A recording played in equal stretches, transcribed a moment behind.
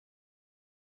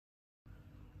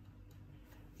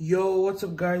Yo, what's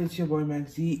up guys, it's your boy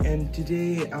Maxi, and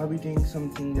today I'll be doing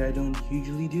something that I don't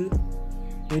usually do.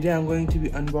 Today I'm going to be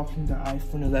unboxing the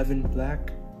iPhone 11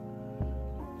 Black.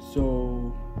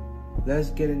 So let's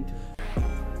get into it.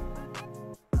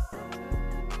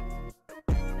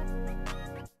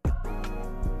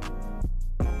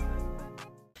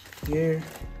 Here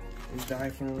is the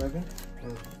iPhone 11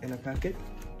 in a packet.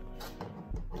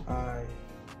 I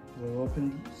will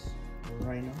open these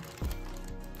right now.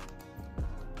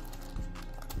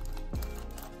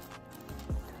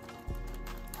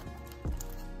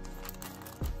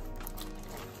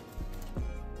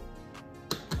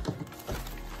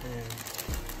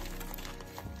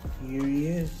 Here he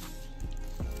is,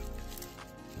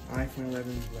 iPhone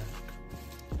 11 Black.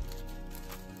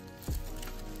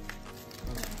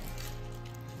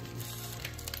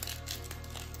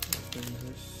 Open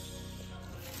this.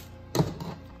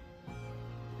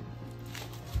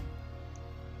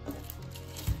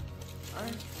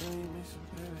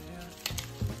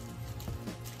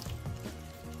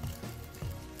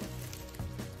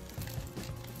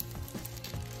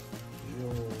 Yo,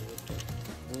 what the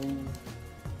hell?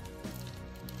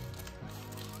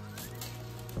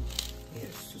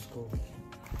 Yes, just go.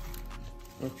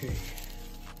 Okay.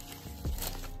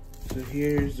 So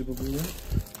here's the bubble wrap.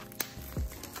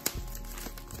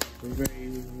 We're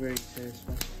very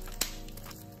satisfied.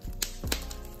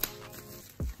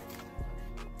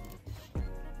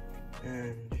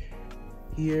 And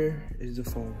here is the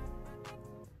phone.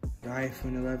 The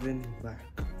iPhone 11 Black.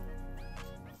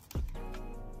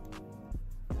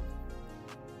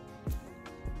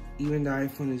 Even the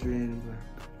iPhone is written in black.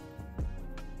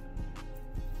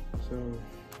 So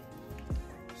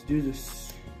let's do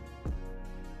this.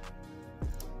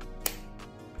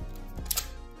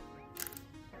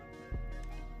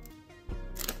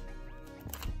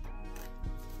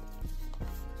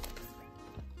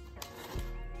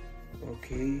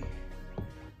 Okay,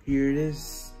 here it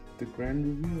is, the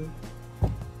grand reveal.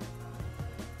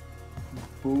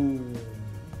 Boom.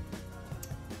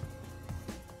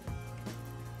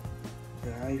 The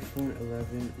iPhone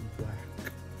 11 Black.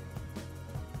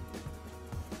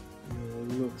 Yo,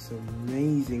 it looks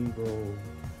amazing, bro.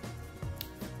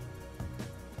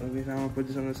 Okay, so I'm gonna put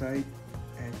this on the side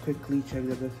and quickly check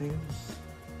the other things,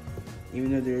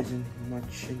 even though there isn't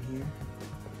much in here.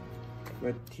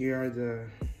 But here are the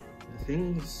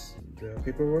things, the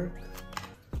paperwork,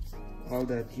 all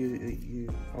that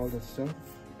all that stuff,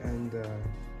 and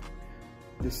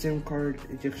the SIM card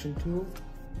ejection tool,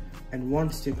 and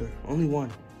one sticker, only one.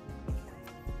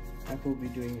 Apple be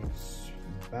doing this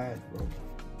bad, bro.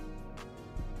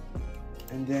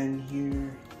 And then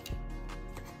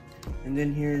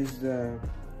here is the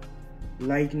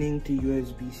Lightning to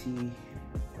USB-C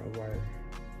wire.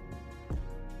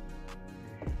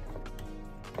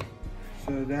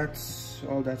 So that's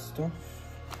all that stuff.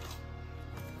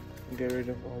 Get rid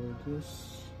of all of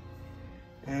this.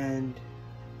 And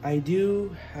I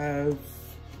do have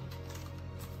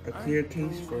a clear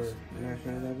case for an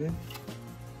iPhone 11.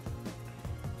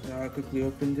 So I'll quickly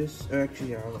open this.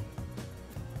 Actually, I'll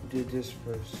do this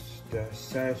first. The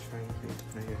satisfying thing,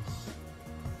 I guess.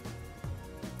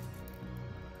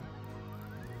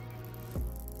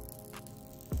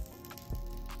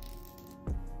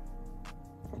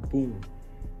 Boom.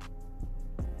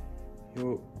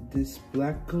 Yo, this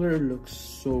black color looks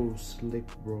so slick,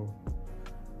 bro.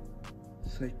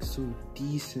 It's like so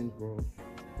decent, bro.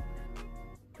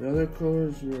 The other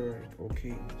colors were like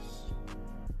okay,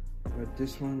 but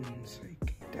this one is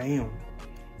like damn.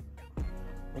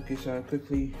 Okay, so I'll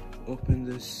quickly open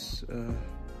this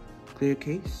clear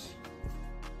case.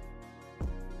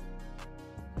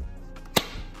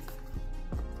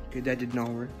 Okay, that did not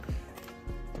work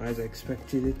as I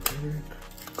expected it to work.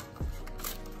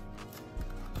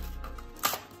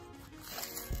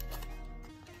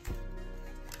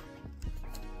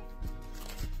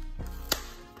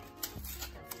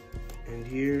 And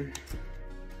here,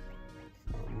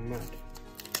 mud.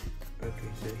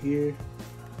 Okay, so here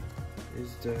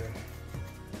is the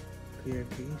clear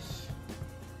case.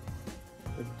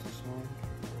 Put this on.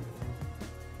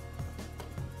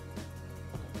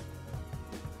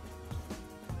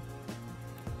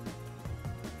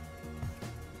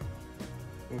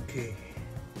 Okay,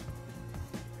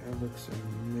 that looks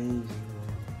amazing.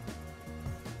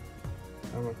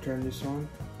 I'm gonna turn this on.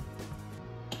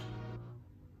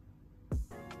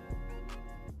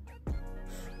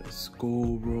 Let's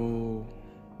go, bro.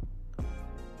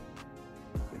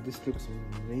 This looks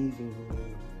amazing, bro.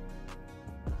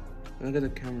 Look at the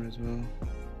camera as well.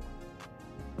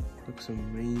 Looks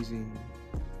amazing.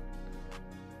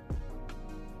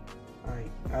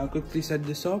 Alright, I'll quickly set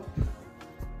this up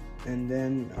and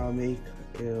then I'll make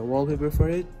a wallpaper for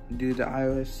it, do the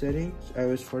iOS settings,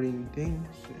 iOS 14 things,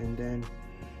 and then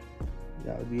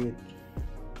that'll be it.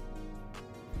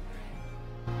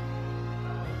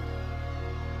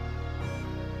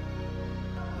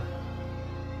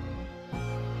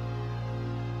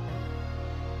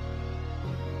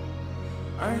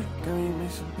 Alright, can we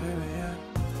make some paper, yeah?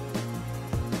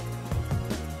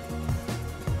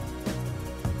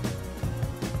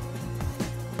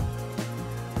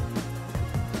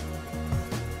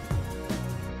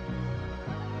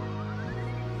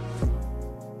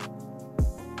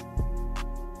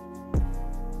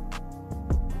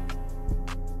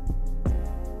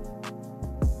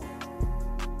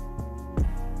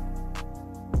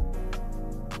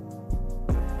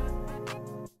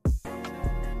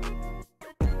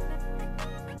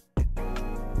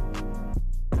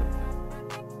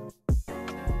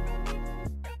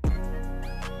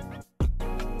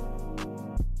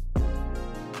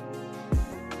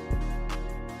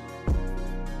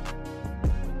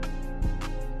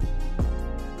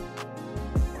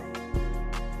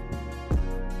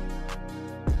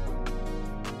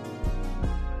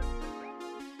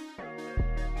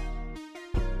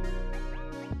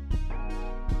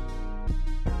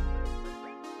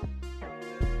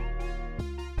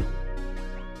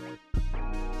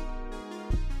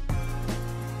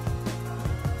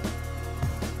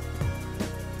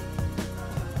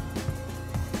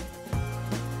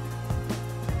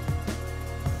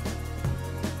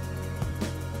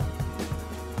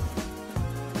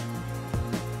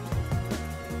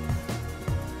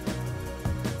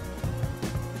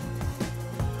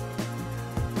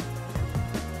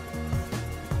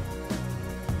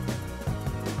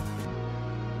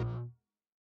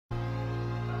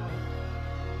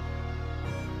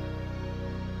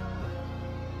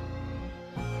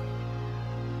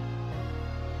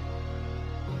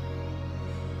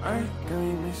 Alright, can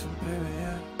we make some paper,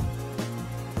 yeah?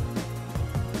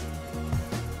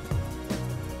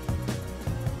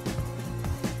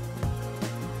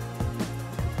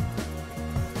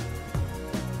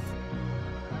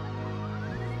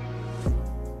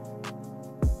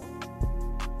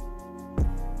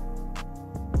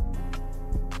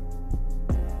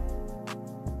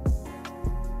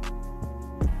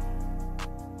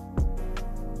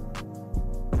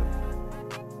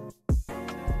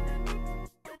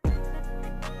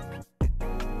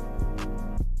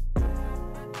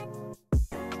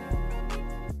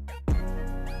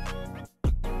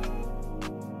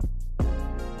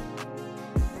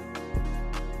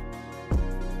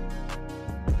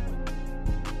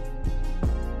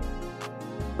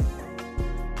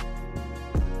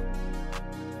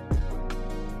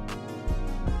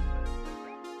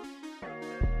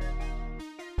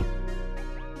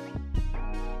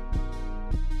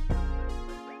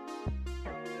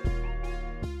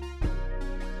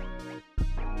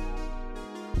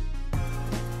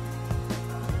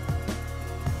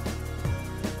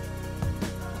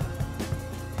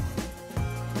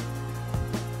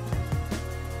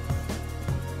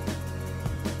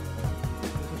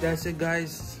 That's it,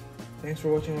 guys. Thanks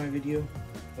for watching my video.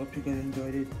 Hope you guys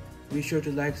enjoyed it. Be sure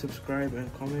to like, subscribe,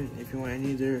 and comment if you want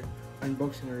any other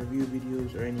unboxing or review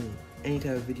videos or any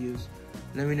type of videos.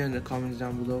 Let me know in the comments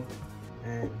down below,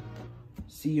 and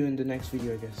see you in the next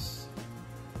video, I guess.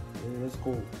 Let's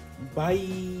go.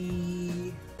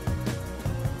 Bye.